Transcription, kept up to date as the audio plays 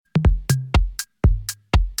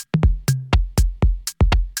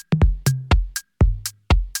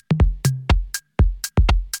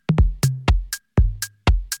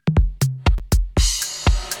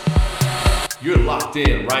locked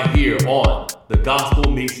in right here on the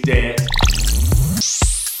Gospel Meets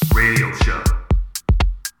Dance radio show.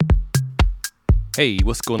 Hey,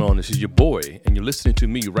 what's going on? This is your boy, and you're listening to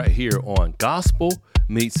me right here on Gospel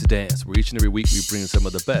Meets Dance, where each and every week we bring some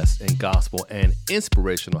of the best in gospel and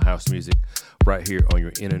inspirational house music right here on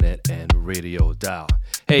your internet and radio dial.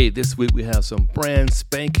 Hey, this week we have some brand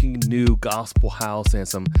spanking new gospel house and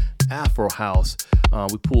some Afro house.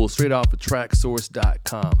 We pulled straight off of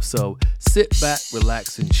tracksource.com. So sit back,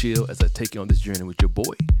 relax, and chill as I take you on this journey with your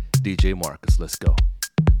boy, DJ Marcus. Let's go.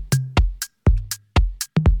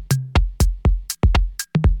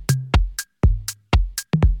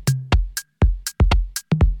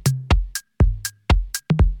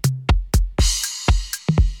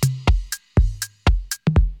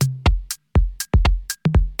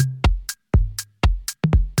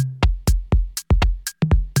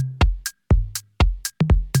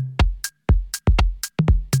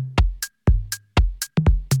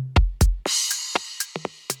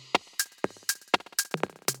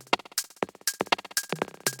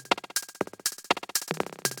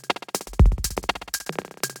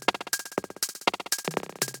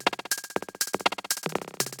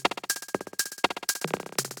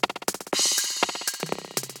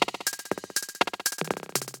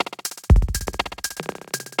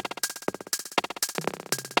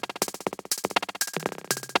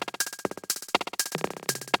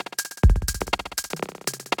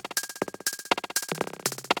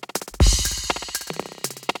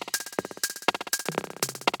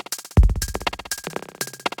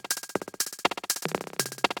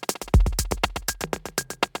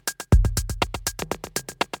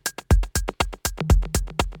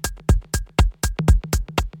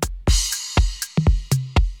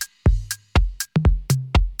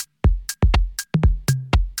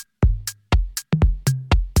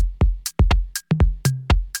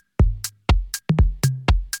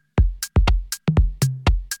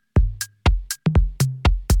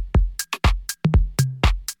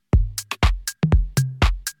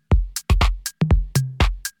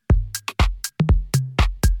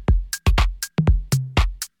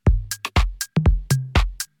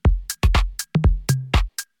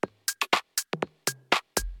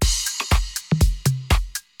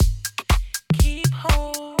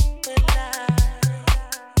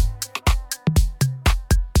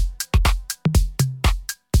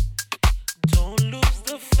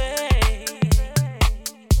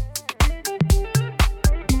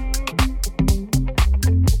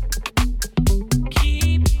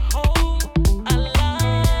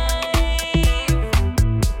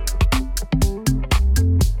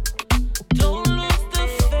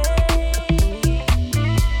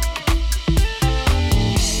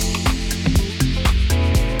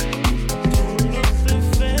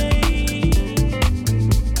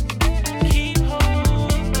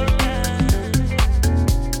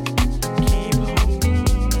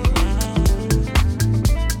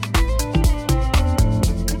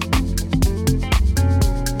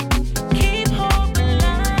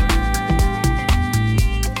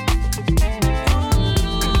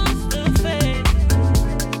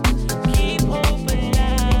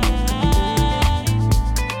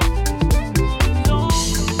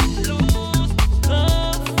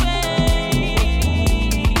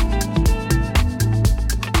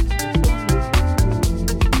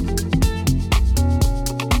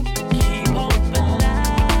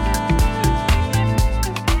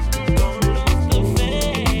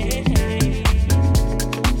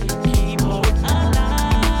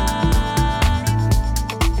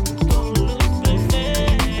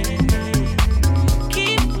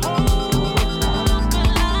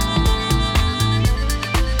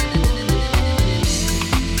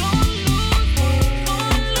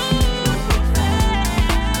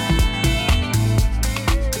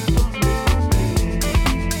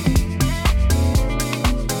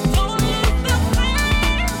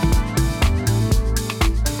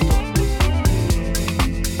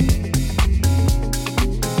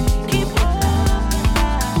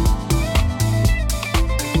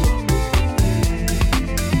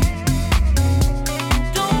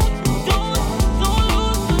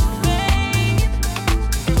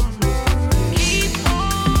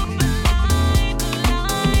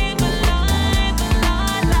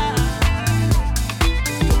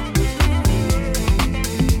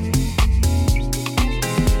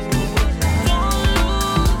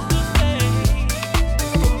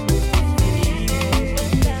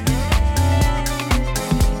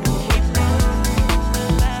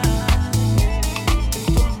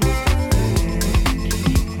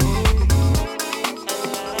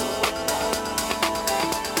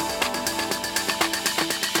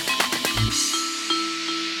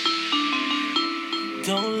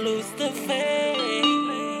 Don't lose the faith.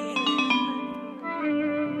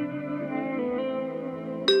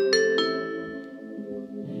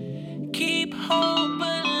 Keep hope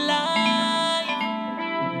alive.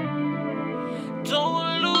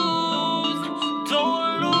 Don't lose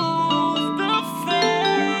the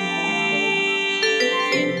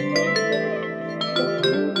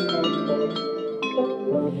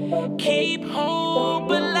faith. Keep hope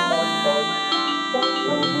alive.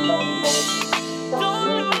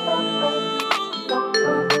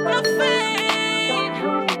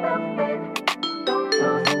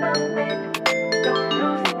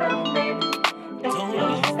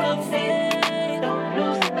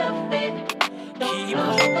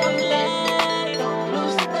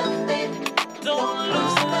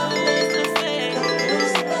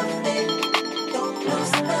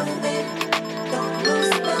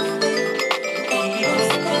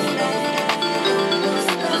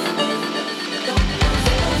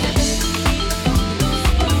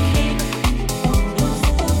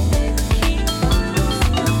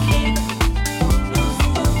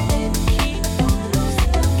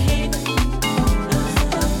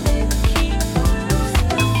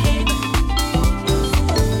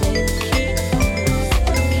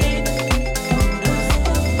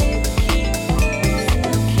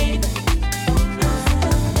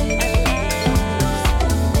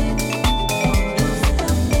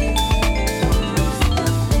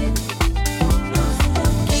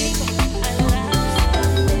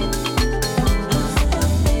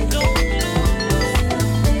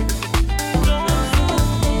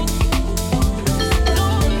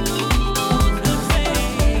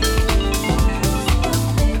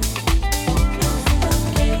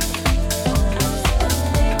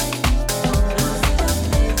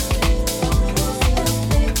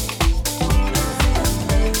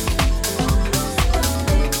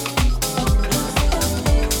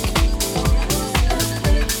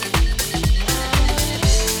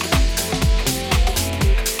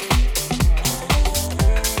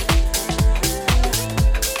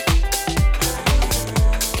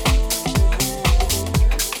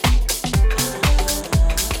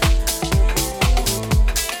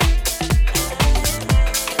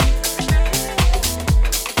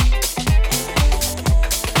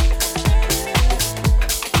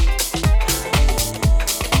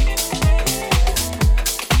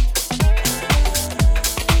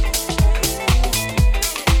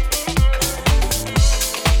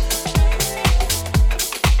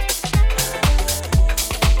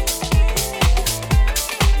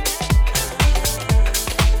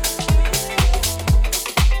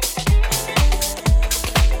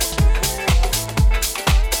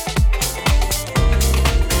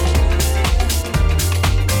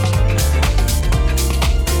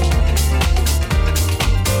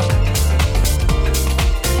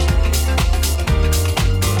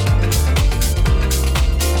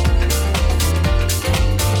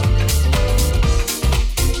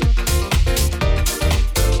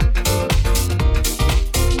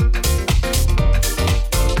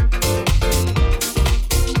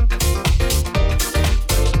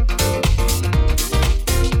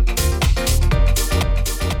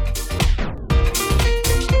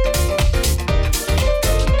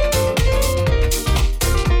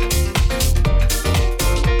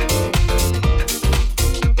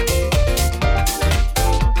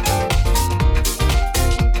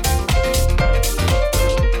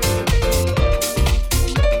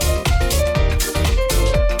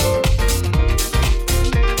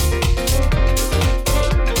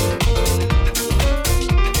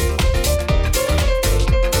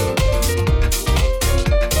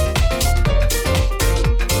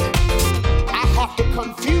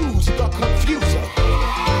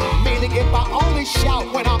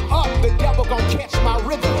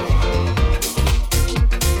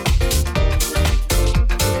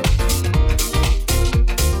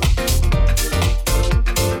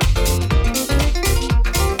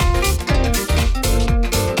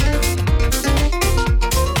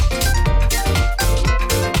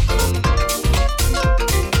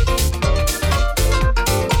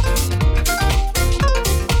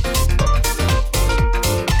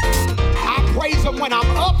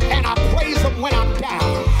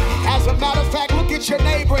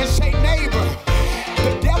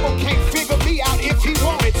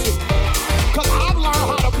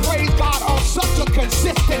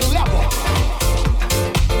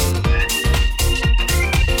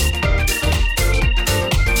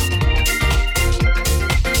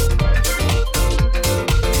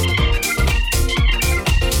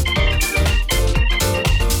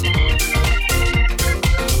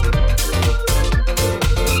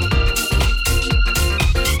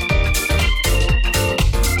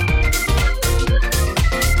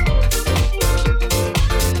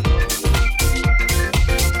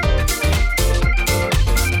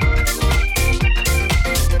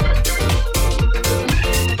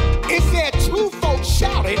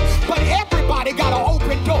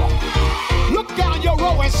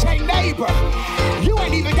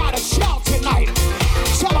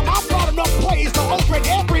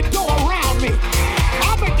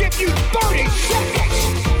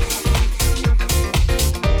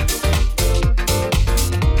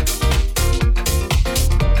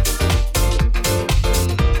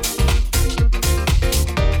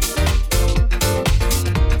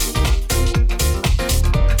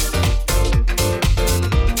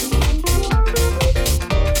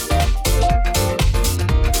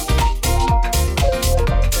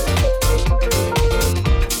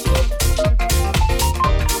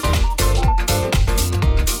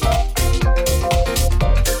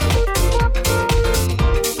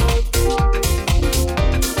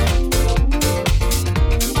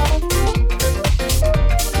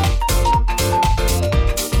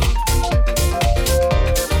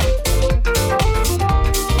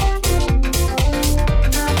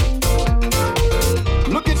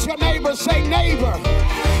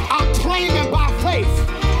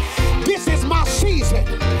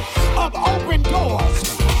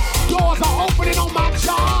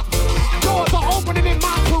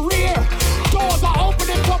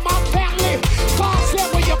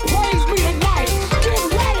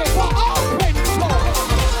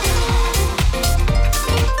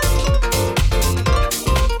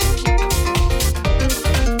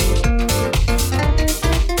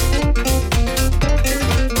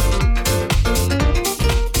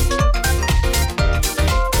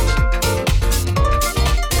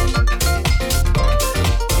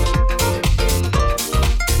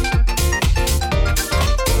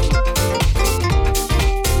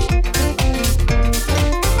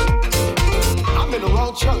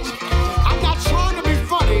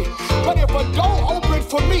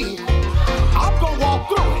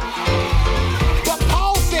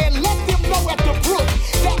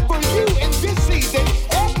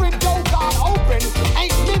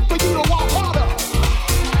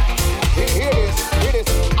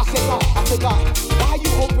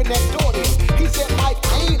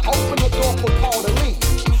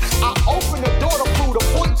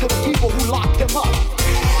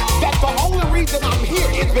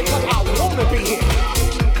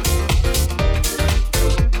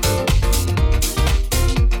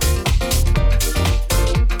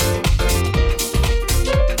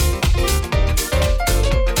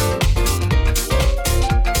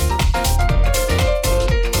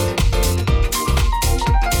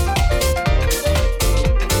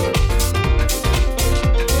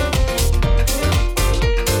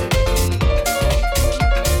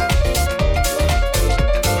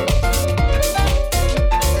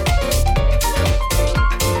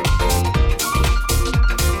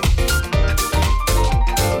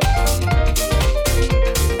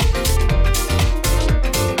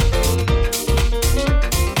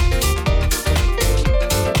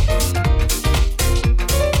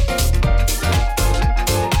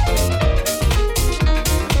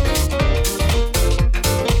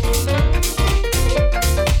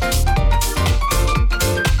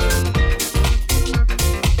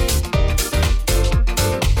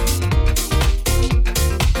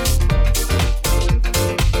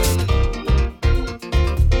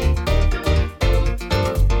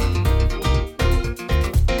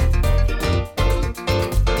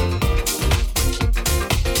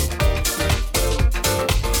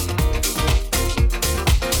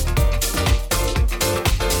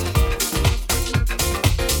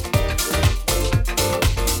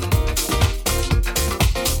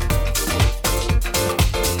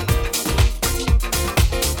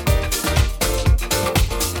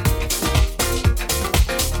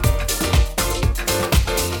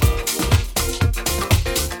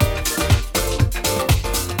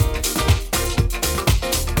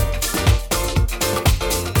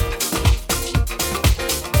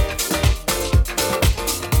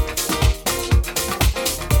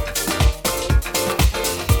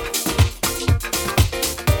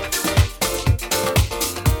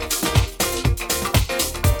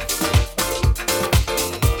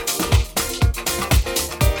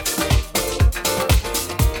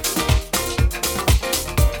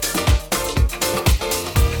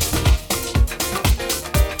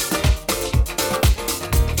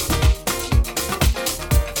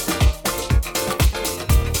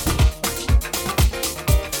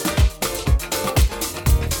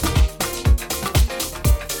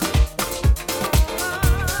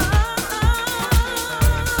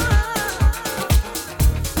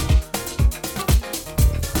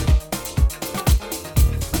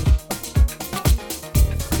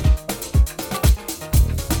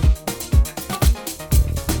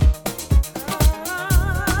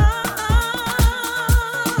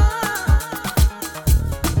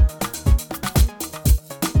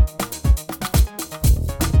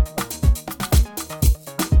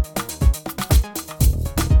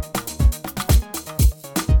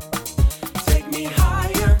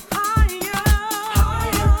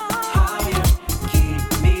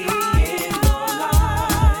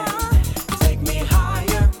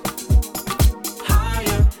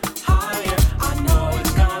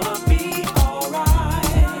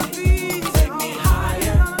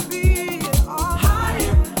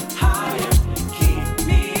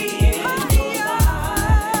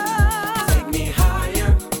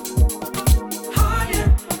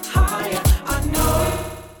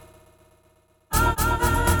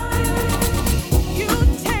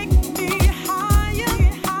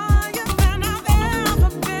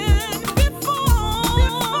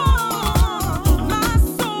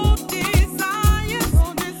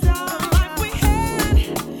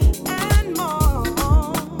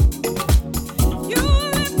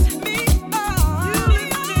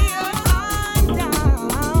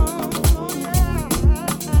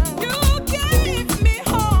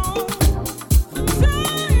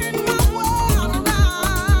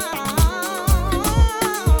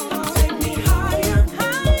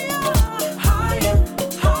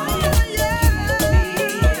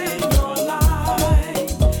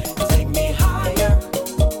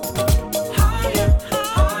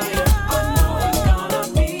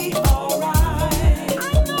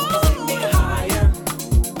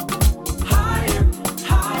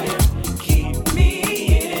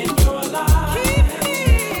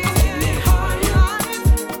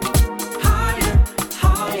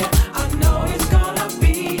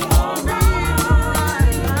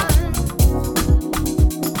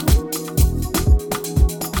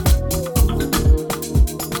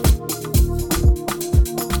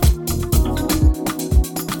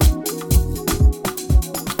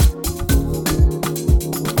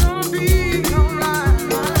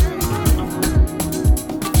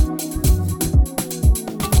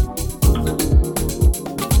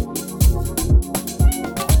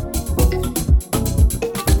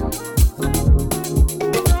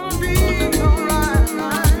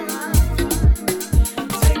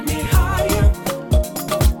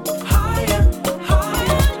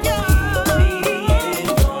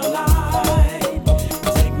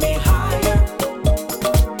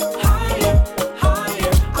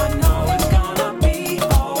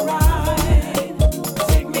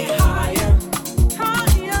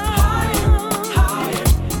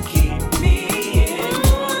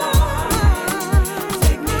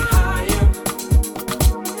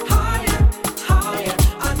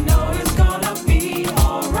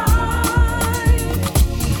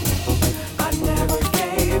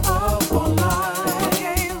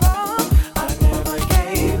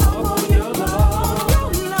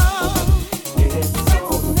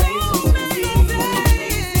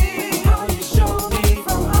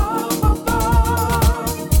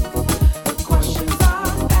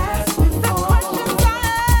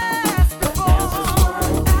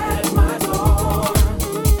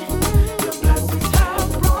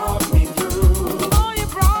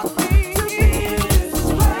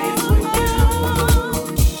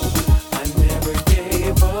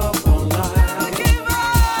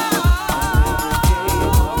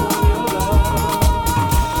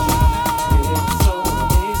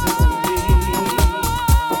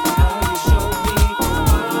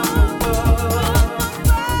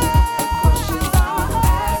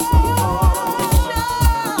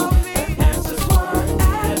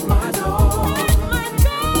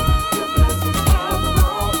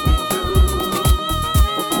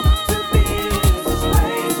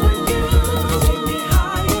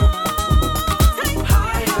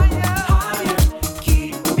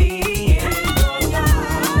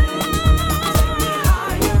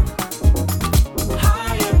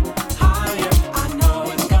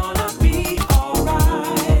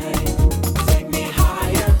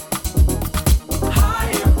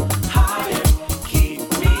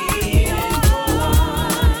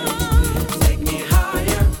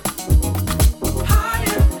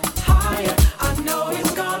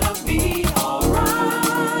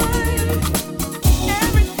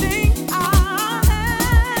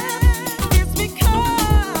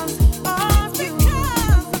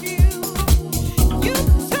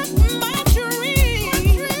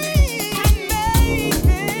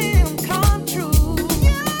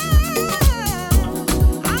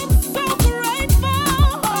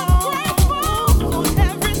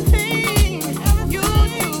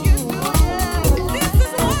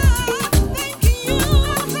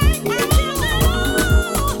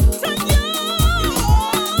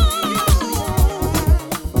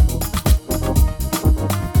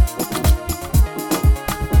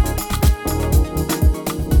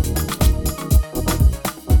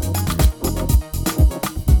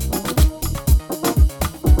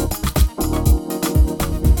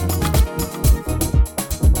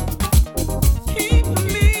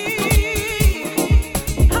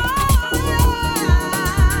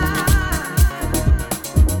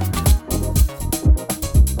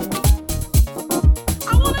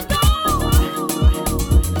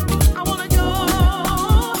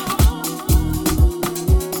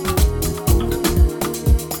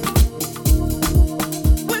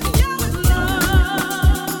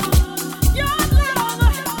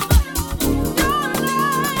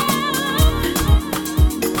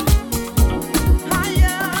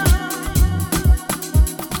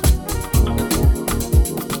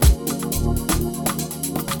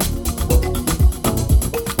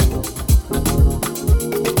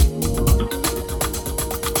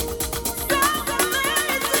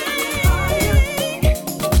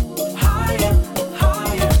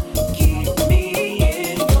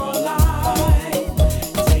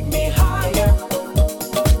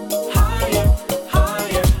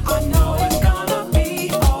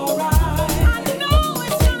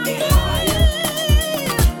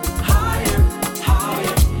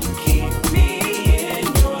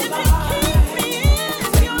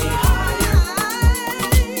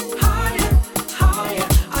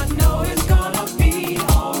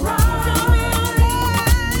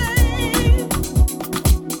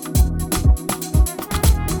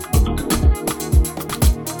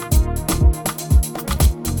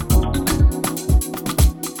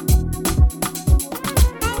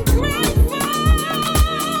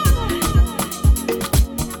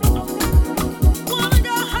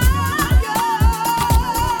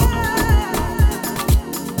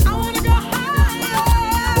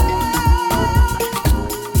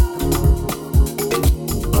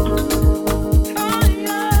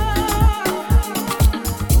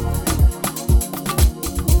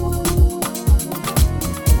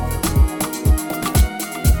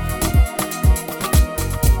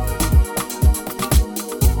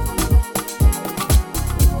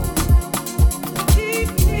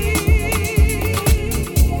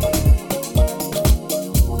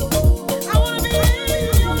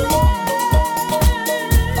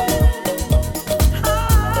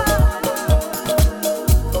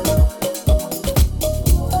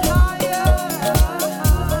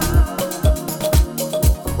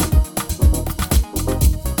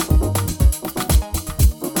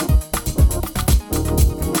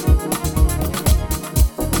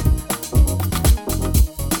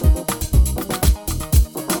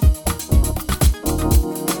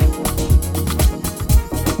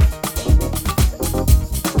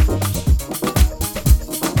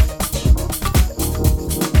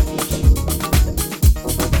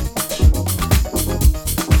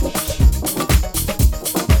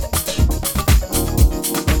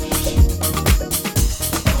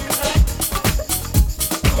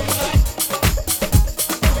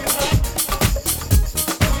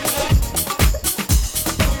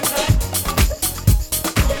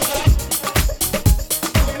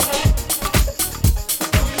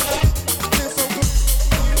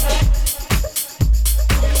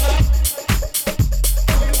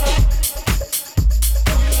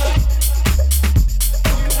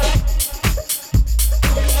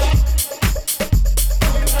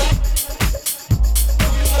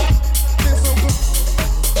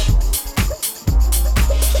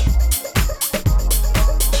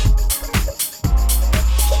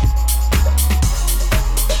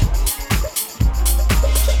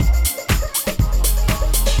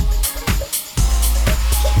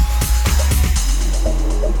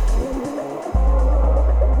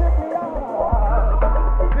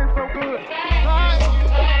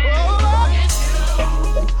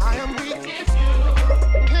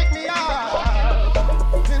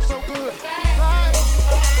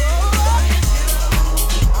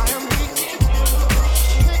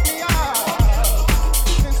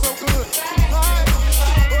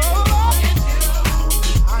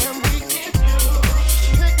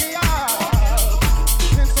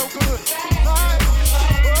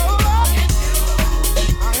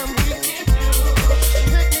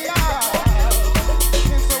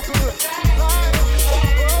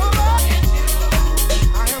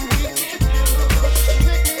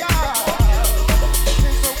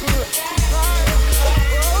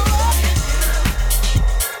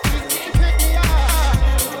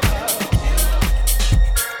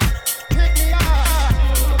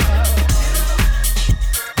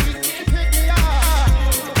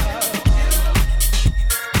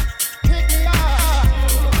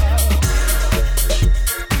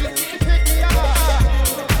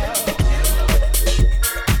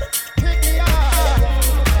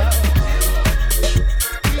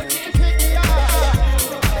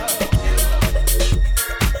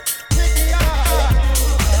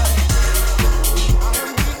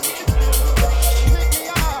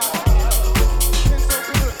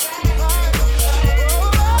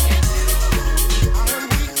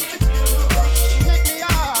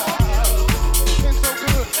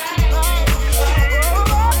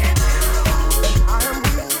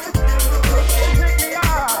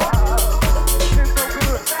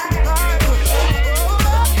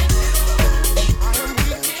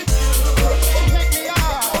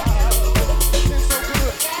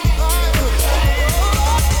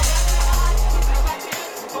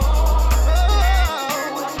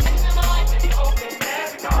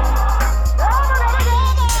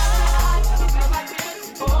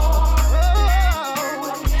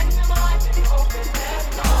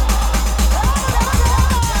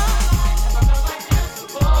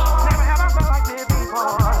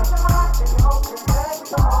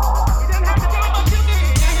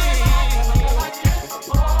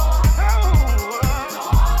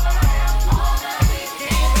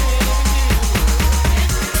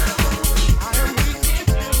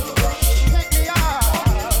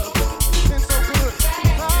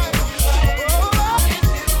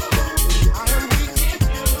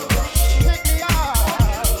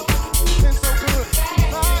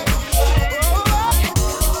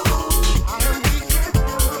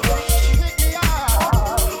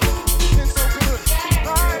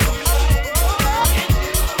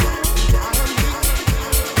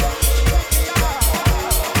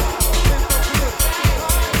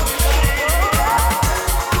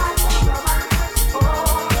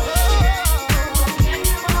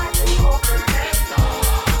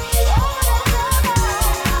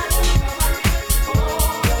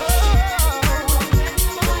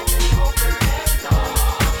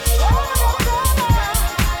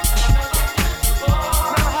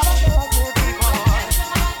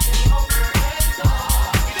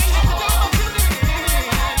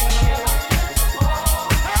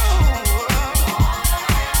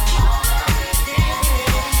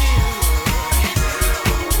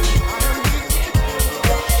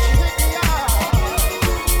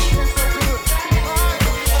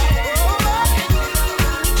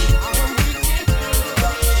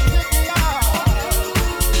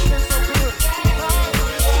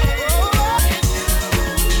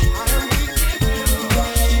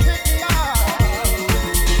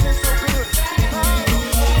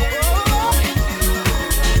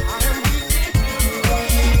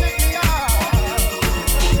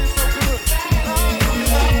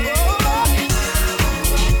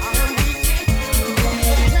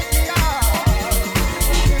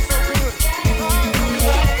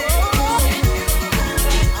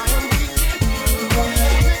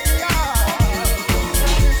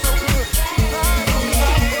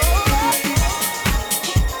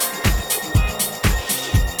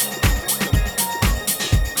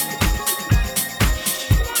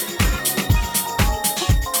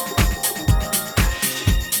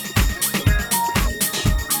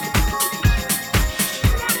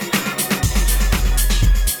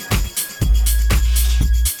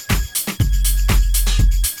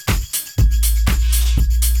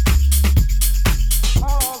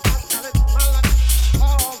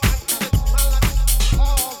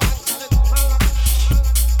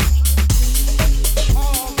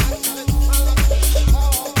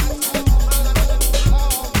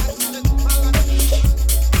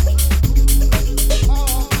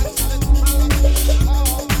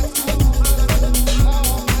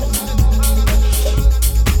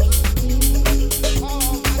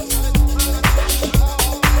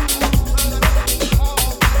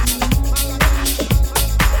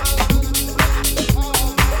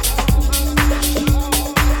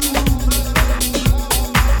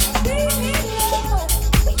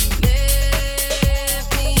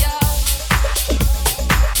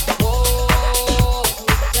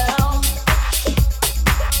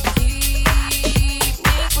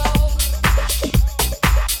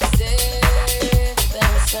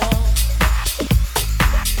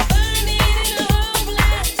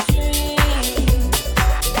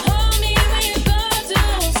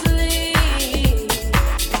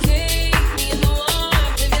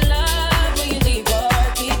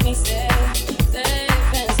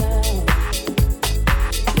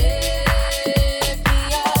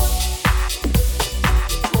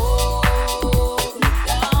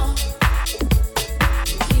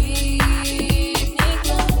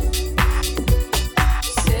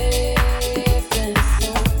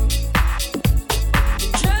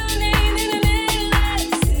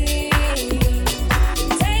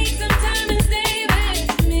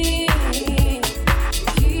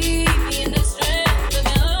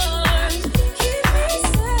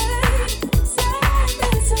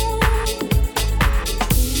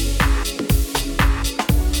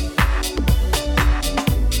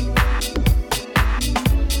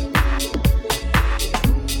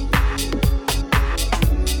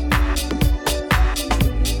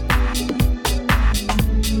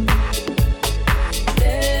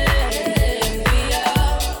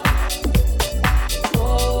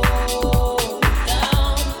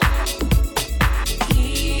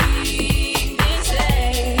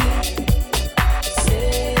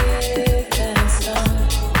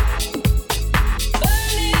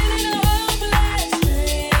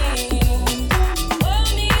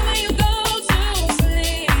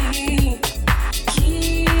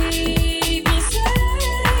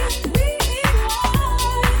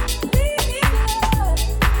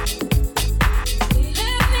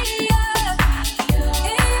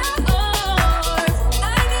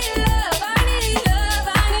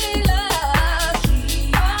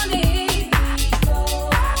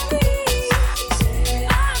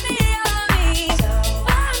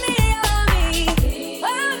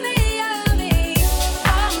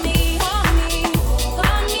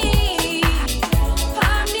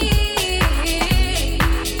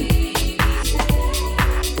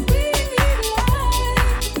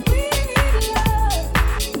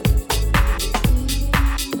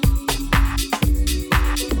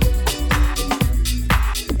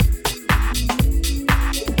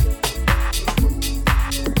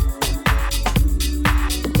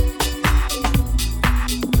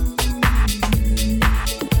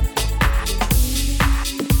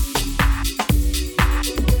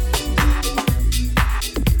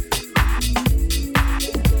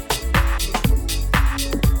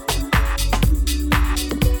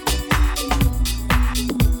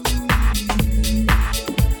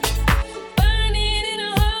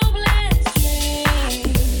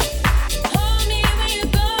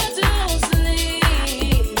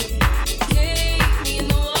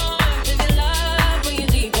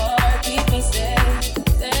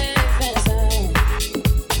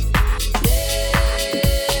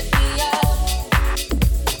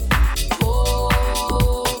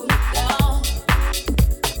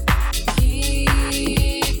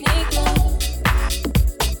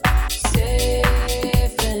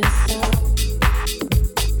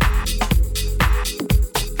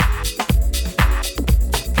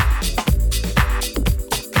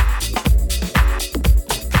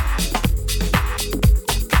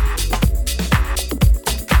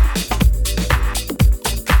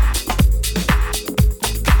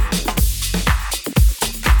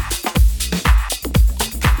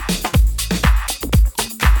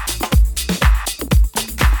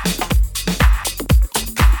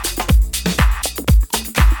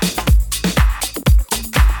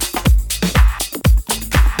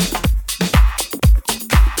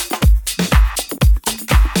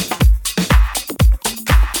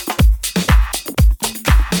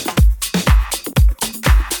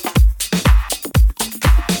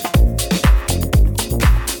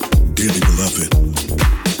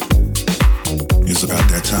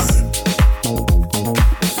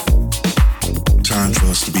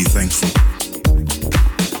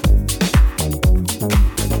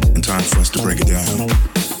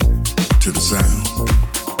 to the sound,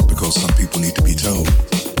 because some people need to be told.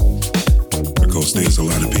 Because there's a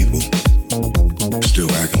lot of people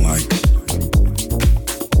still acting like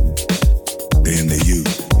they're in their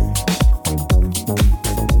youth.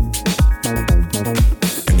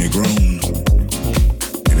 And they're grown,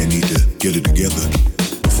 and they need to get it together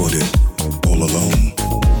before they're all alone.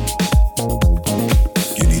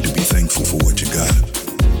 You need to be thankful for what you got.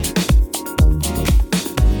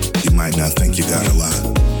 You might not think you got a lot.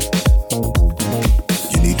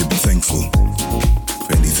 You need to be thankful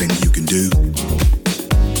for anything you can do,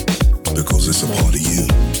 because it's a part of you.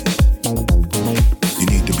 You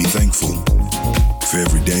need to be thankful for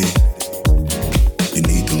every day. You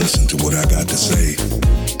need to listen to what I got to say.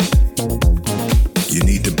 You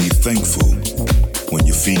need to be thankful when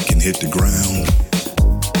your feet can hit the ground,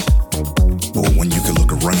 or when you can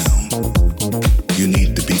look around. You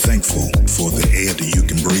need to be thankful for the air that you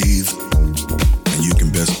can breathe, and you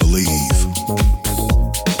can best believe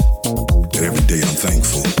that every day I'm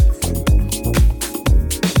thankful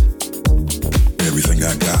for everything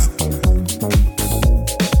I got.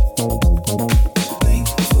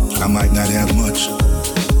 I might not have much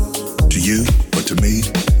to you, but to me,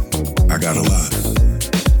 I got a lot.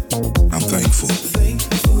 I'm thankful.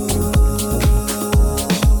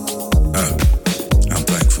 I'm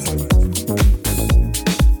thankful.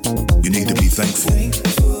 You need to be thankful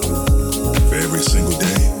for every single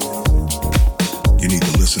day. You need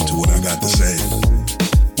to listen to what I got to say.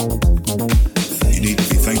 You need to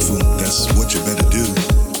be thankful. That's what you better do.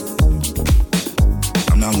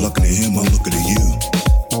 I'm not looking at him, I'm looking at you.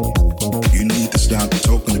 You need to stop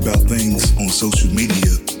talking about things on social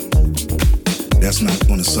media. That's not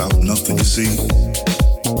gonna solve nothing, you see.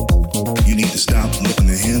 You need to stop looking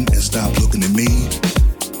at him and stop looking at me.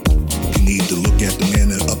 You need to look at the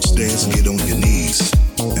man upstairs and get on your knees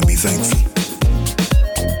and be thankful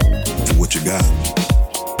for what you got.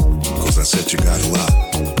 Because I said you got a lot.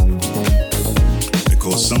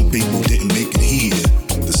 Because some people didn't make it here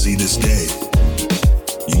to see this day.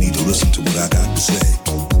 You need to listen to what I got to say.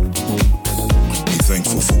 Be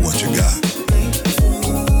thankful for what you got.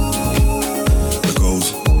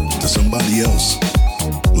 Because to somebody else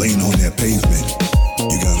laying on that pavement,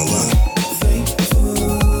 you got a lot.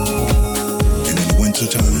 And in the winter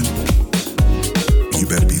time, you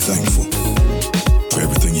better be thankful for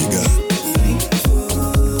everything you got.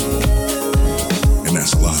 And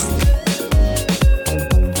that's a lot.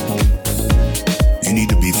 You need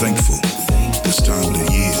to be thankful this time of the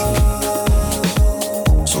year.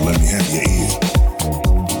 So let me have your ear.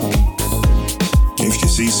 If you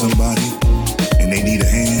see somebody and they need a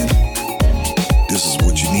hand, this is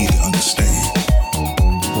what you need to understand.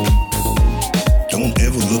 Don't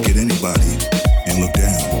ever look at anybody and look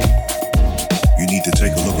down. You need to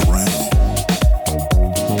take a look around.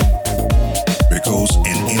 Because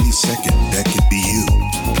in any second, that could be you.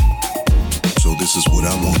 So this is what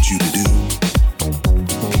I want you to do.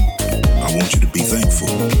 I want you to be thankful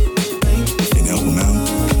and help them out.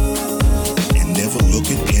 And never look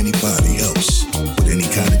at anybody else with any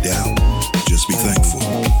kind of doubt. Just be thankful.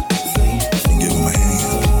 Give them a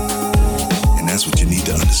hand. And that's what you need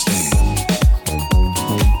to understand.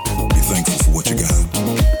 Be thankful for what you got.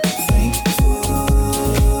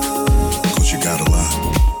 Because you got a lot.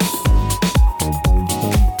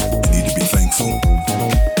 You need to be thankful.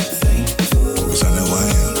 Because I know I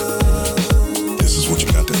am. This is what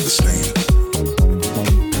you got to understand.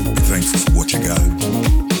 Be thankful for what you got.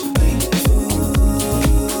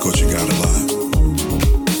 Because you got a lot.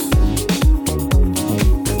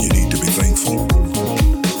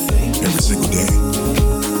 Every single day,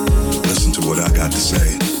 listen to what I got to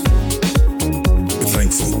say. Be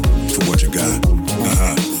thankful for what you got.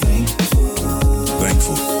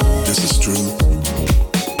 Thankful. This is true.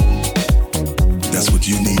 That's what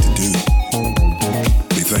you need to do.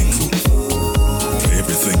 Be thankful for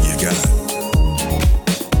everything you got.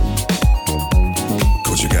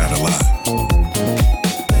 'Cause you got a lot.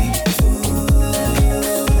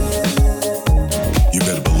 You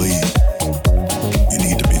better believe you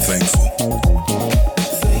need to be thankful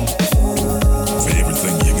for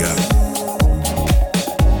everything you got.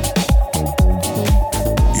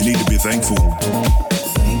 You need to be thankful.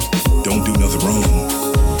 Don't do nothing wrong.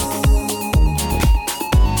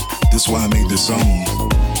 That's why I made this song.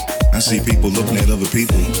 I see people looking at other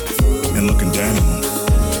people and looking down.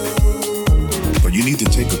 But you need to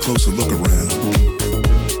take a closer look around.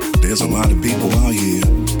 There's a lot of people out here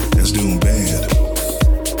that's doing bad.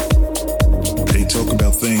 They talk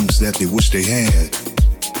about things that they wish they had.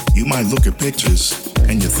 You might look at pictures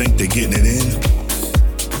and you think they're getting it in,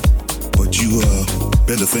 but you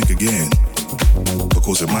better think again,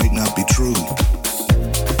 because it might not be true.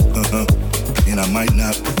 And I might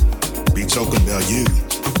not be talking about you,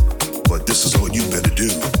 but this is all you better do.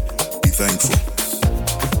 Be thankful.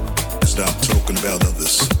 Stop talking about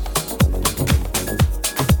others.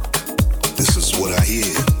 This is what I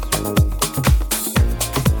hear,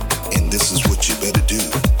 and this is what you better do.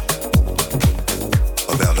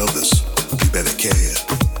 About others, you better care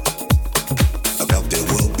about their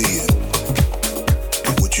well-being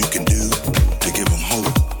and what you can do to give them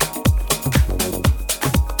hope.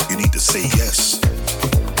 You need to say yes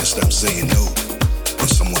and stop saying no when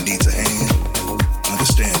someone needs a hand.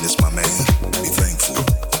 Understand this, my man. Be thankful.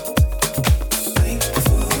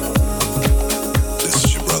 This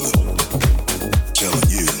is your brother telling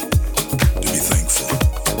you to be thankful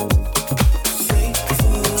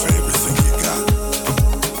for everything you got.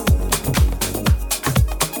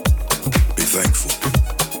 Be thankful.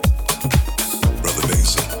 Brother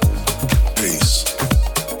Basil. Peace.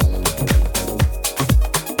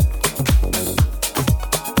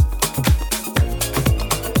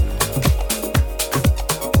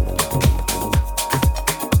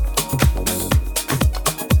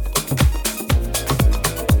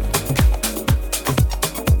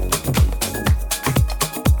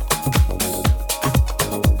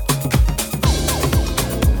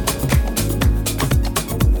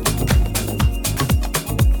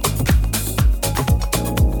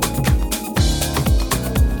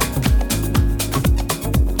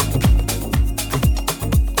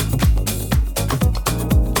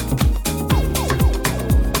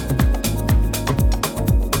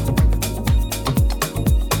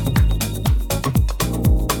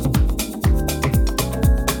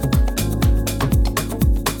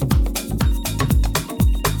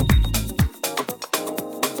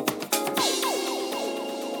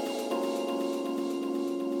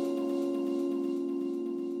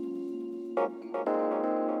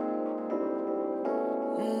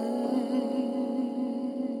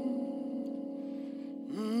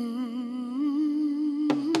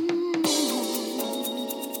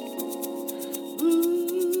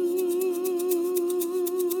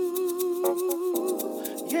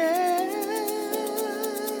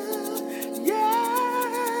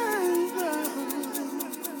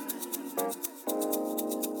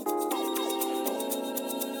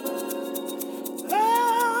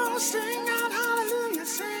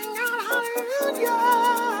 Hallelujah.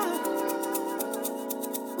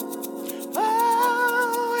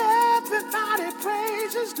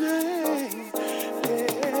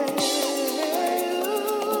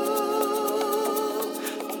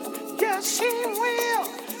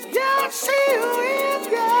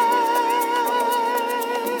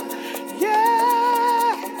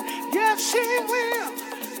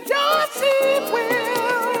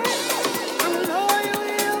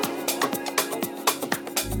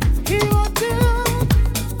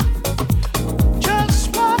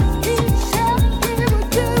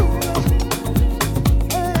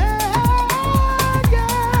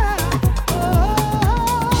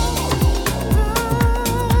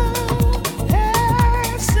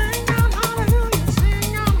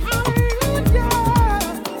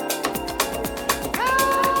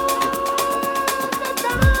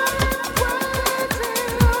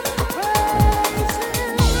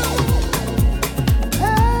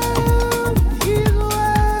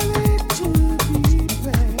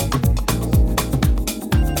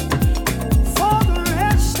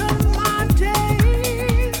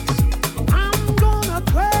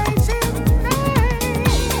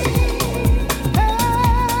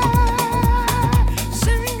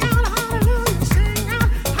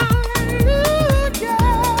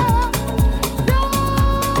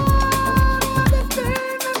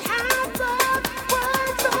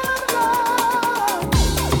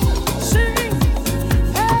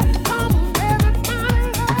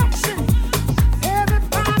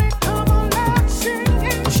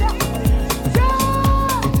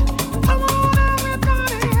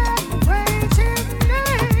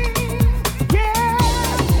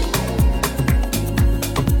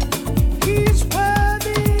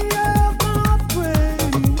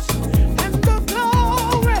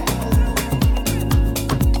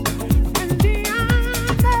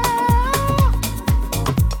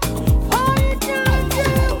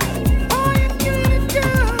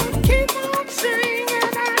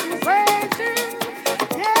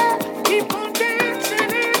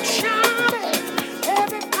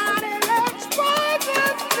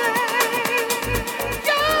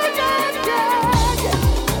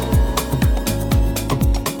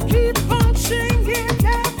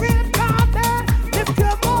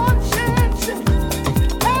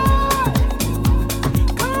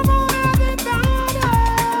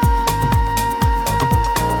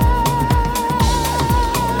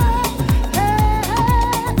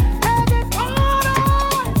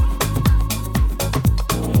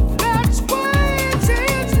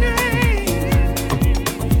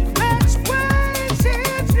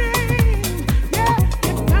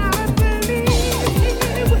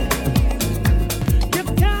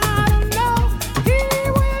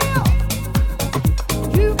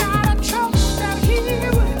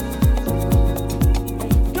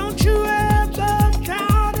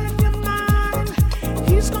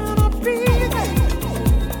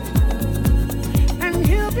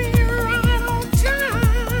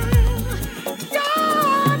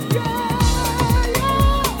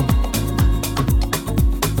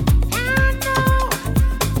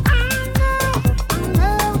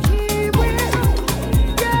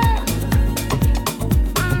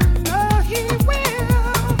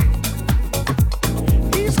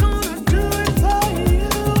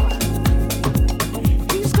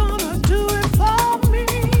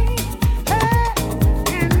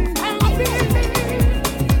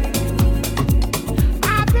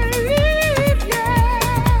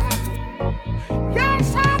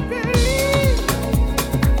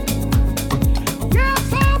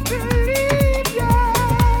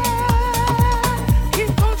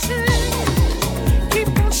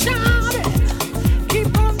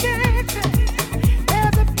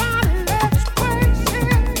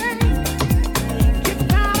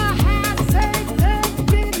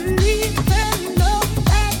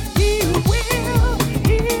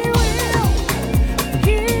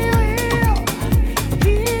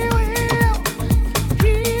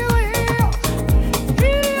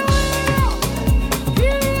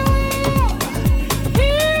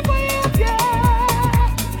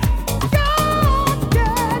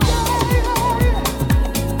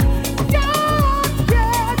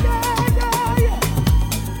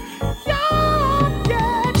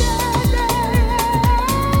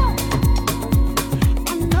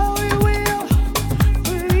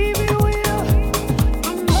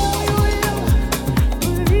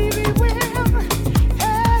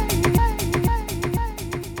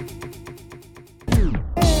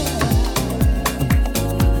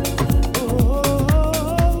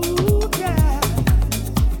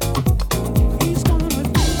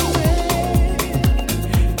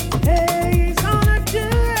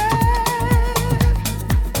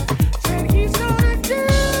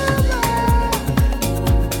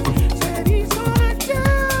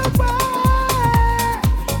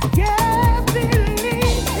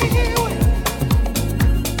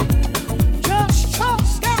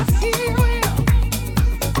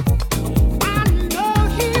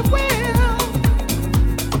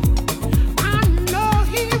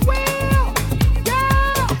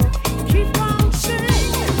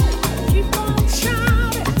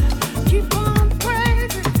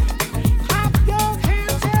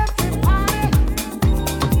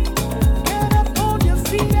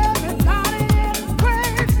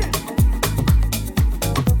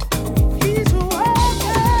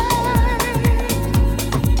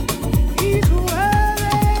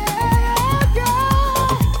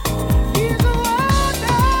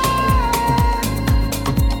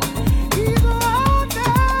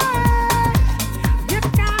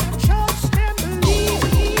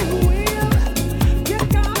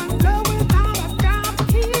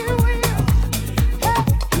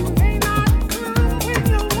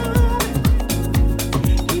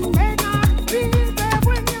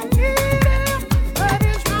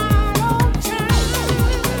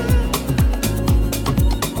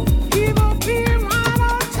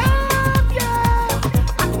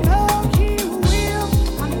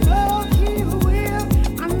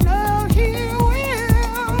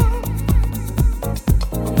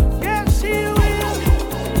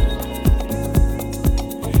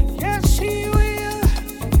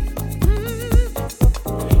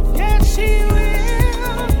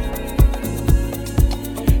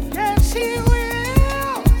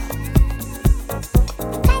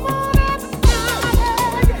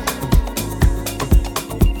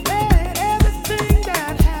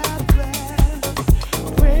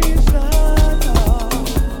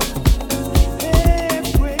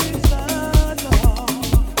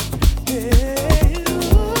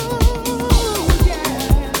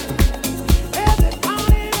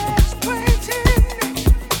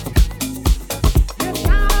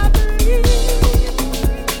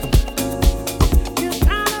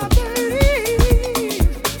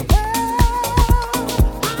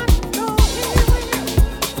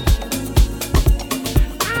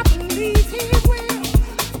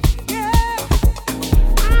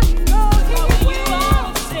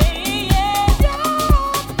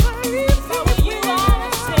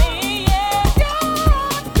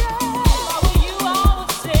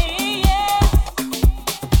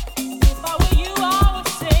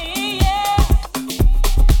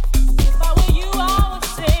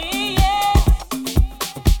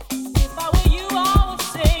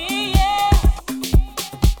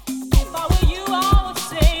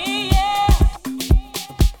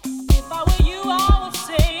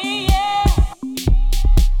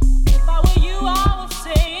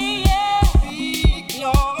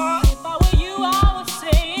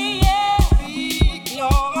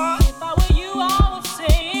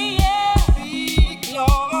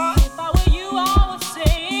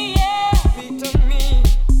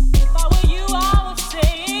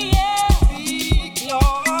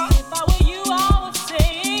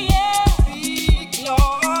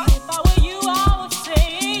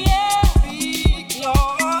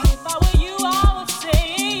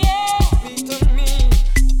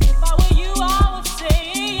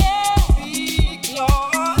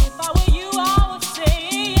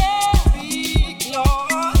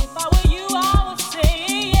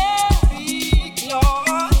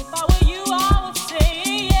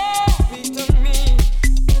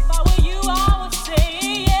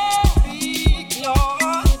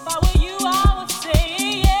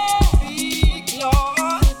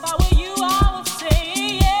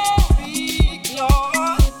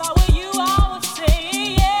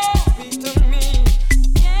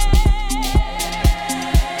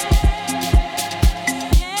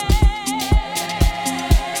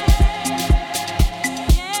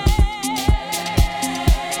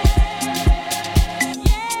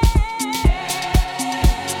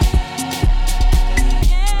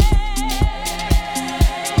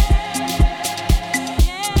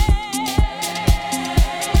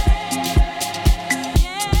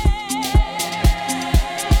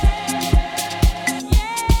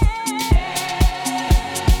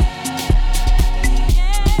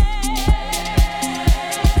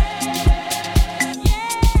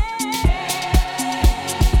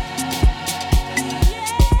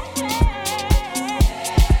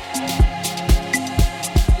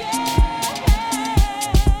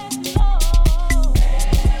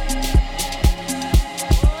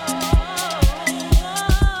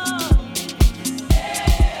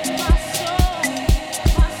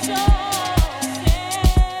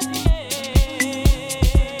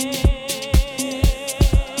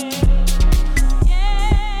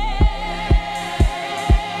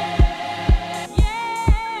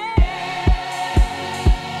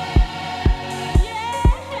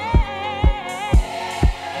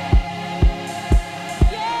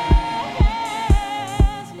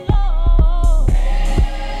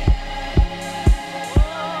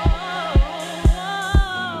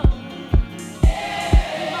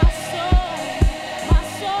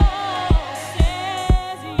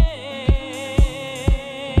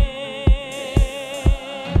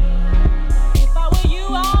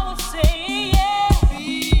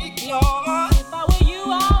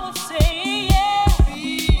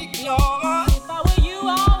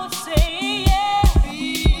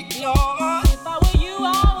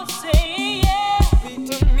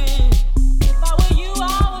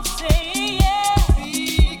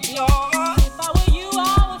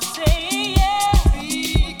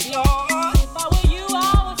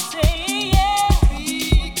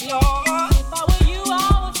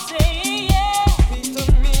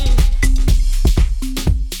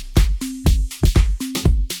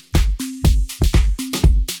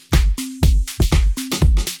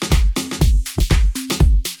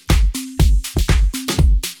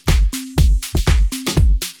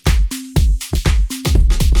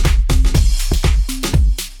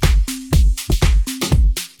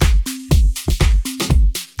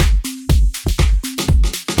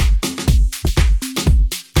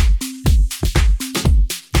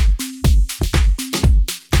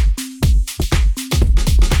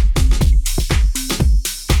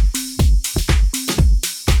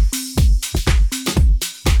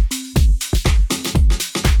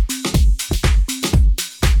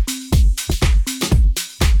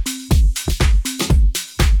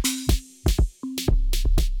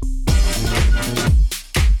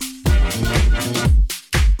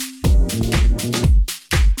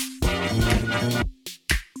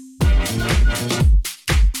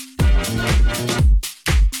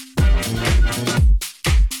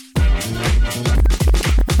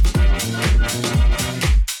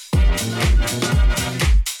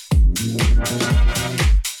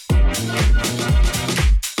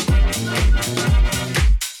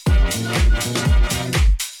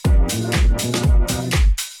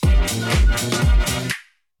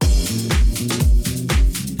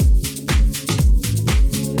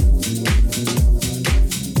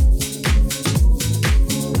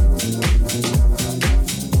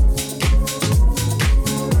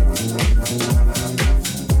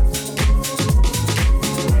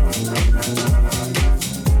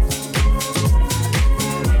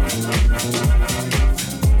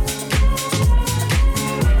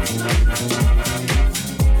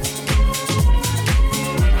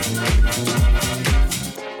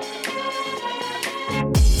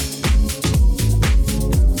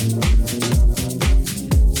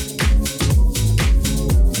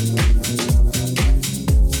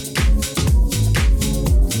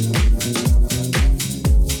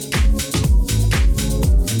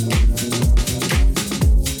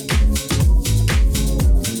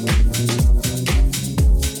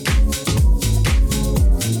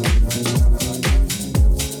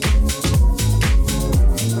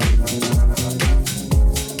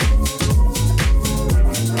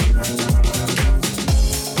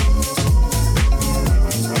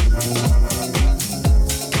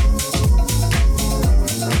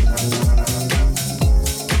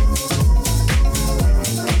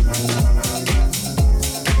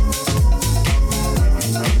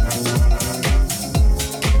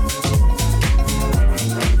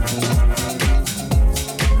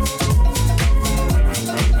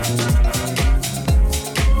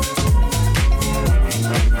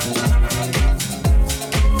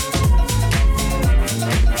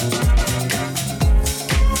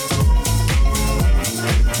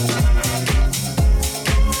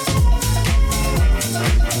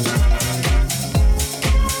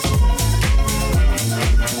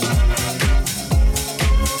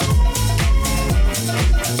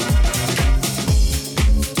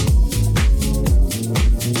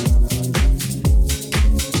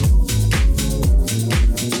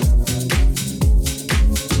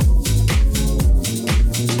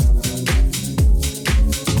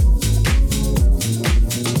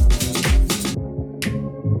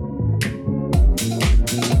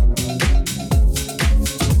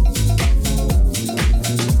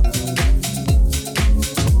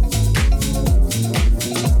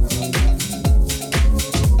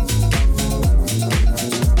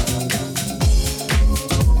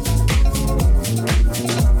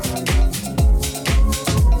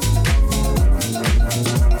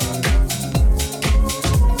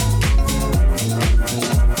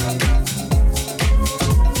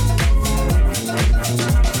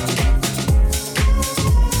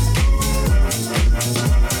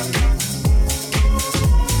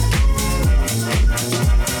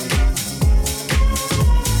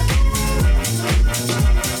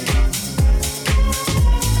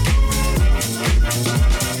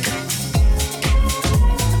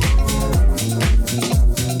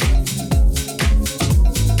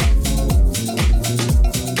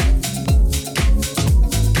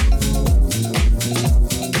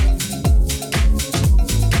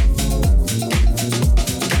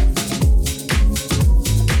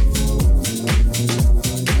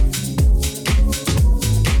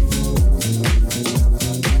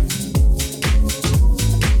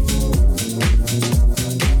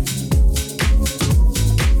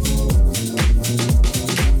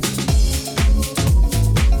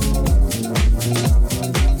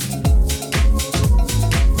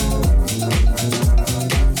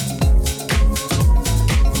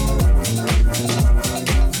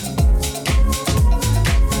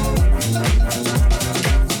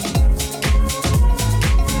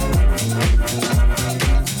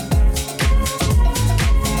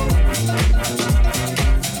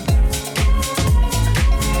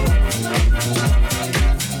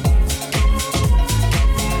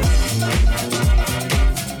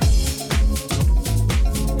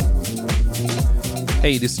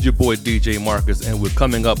 Hey, this is your boy DJ Marcus, and we're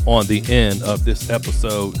coming up on the end of this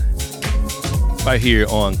episode right here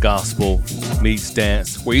on Gospel Meets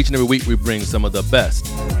Dance, where each and every week we bring some of the best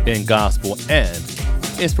in gospel and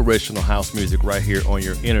inspirational house music right here on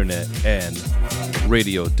your internet and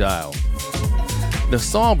radio dial. The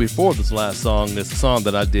song before this last song is a song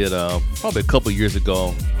that I did probably a couple years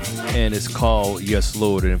ago, and it's called Yes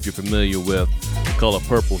Lord. And if you're familiar with The Color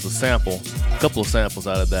Purple, it's a couple of samples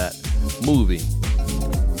out of that movie.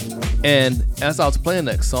 And as I was playing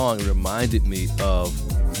that song, it reminded me of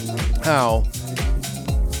how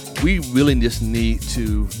we really just need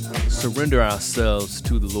to surrender ourselves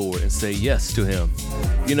to the Lord and say yes to Him.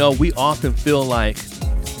 You know, we often feel like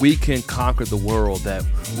we can conquer the world, that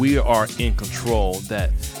we are in control,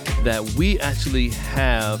 that we actually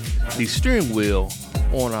have the steering wheel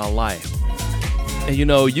on our life. And you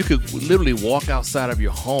know, you could literally walk outside of your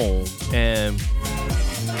home and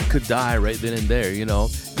could die right then and there. You know,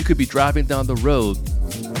 you could be driving down the road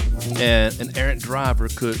and an errant driver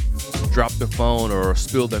could drop their phone or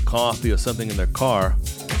spill their coffee or something in their car,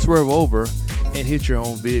 swerve over and hit your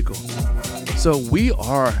own vehicle. So we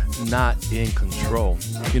are not in control.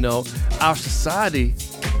 You know, our society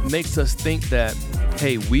makes us think that,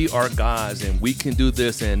 hey, we are gods and we can do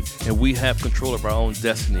this and we have control of our own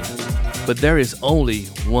destiny. But there is only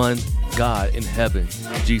one God in heaven,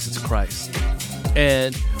 Jesus Christ.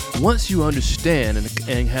 And once you understand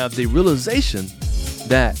and have the realization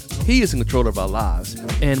that He is in control of our lives,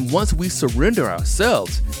 and once we surrender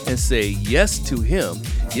ourselves and say yes to Him,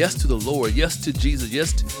 yes to the Lord, yes to Jesus,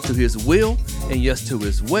 yes to His will, and yes to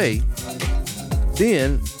His way,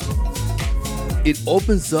 then it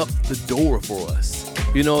opens up the door for us.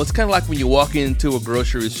 You know, it's kind of like when you walk into a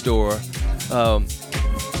grocery store.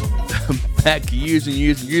 Back years and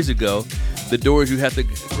years and years ago, the doors, you have to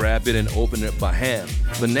grab it and open it by hand.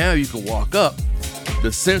 But now you can walk up,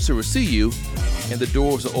 the sensor will see you, and the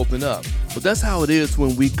doors will open up. But that's how it is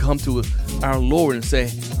when we come to our Lord and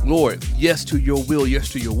say, Lord, yes to your will, yes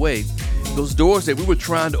to your way. Those doors that we were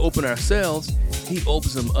trying to open ourselves, He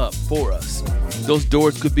opens them up for us. Those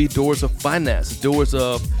doors could be doors of finance, doors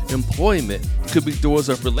of employment, could be doors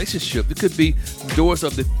of relationship, it could be doors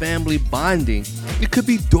of the family bonding, it could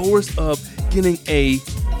be doors of getting a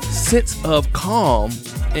sense of calm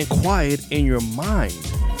and quiet in your mind.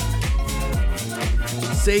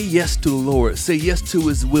 Say yes to the Lord, say yes to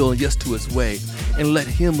His will and yes to His way, and let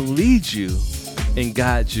Him lead you and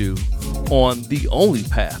guide you on the only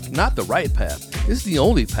path, not the right path. It's the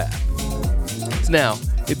only path. Now,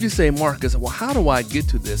 if you say, Marcus, well, how do I get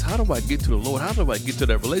to this? How do I get to the Lord? How do I get to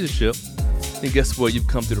that relationship? Then guess what? You've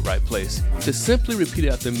come to the right place. Just simply repeat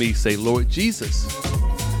after me. Say, Lord Jesus,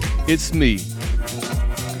 it's me.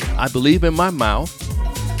 I believe in my mouth.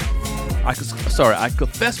 I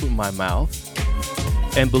confess with my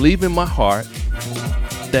mouth and believe in my heart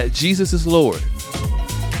that Jesus is Lord.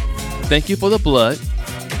 Thank you for the blood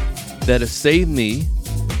that has saved me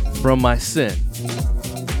from my sin.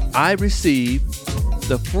 I receive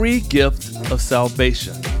the free gift of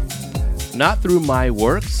salvation, not through my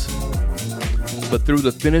works, but through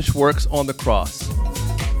the finished works on the cross.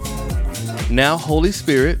 Now, Holy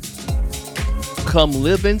Spirit, come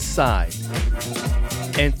live inside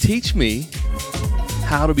and teach me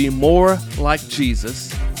how to be more like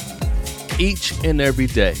Jesus each and every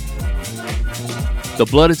day. The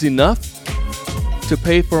blood is enough to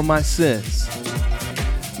pay for my sins.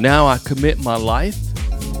 Now I commit my life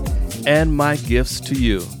and my gifts to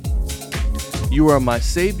you. You are my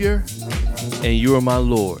Savior and you are my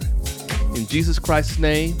Lord. In Jesus Christ's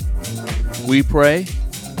name, we pray,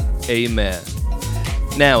 amen.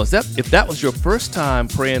 Now, if that was your first time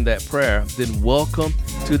praying that prayer, then welcome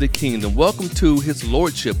to the kingdom. Welcome to His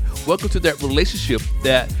Lordship. Welcome to that relationship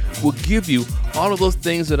that will give you all of those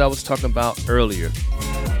things that I was talking about earlier.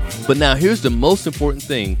 But now here's the most important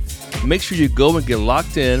thing. Make sure you go and get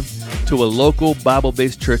locked in to a local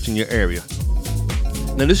Bible-based church in your area.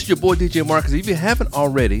 Now, this is your boy DJ Marcus. If you haven't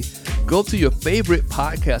already, go to your favorite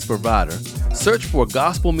podcast provider, search for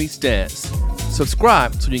Gospel Meets Dance,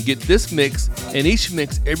 subscribe so you can get this mix and each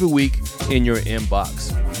mix every week in your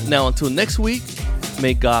inbox. Now, until next week,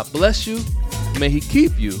 may God bless you, may He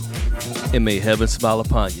keep you, and may heaven smile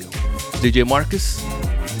upon you. DJ Marcus,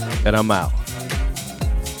 and I'm out.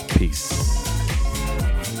 Peace.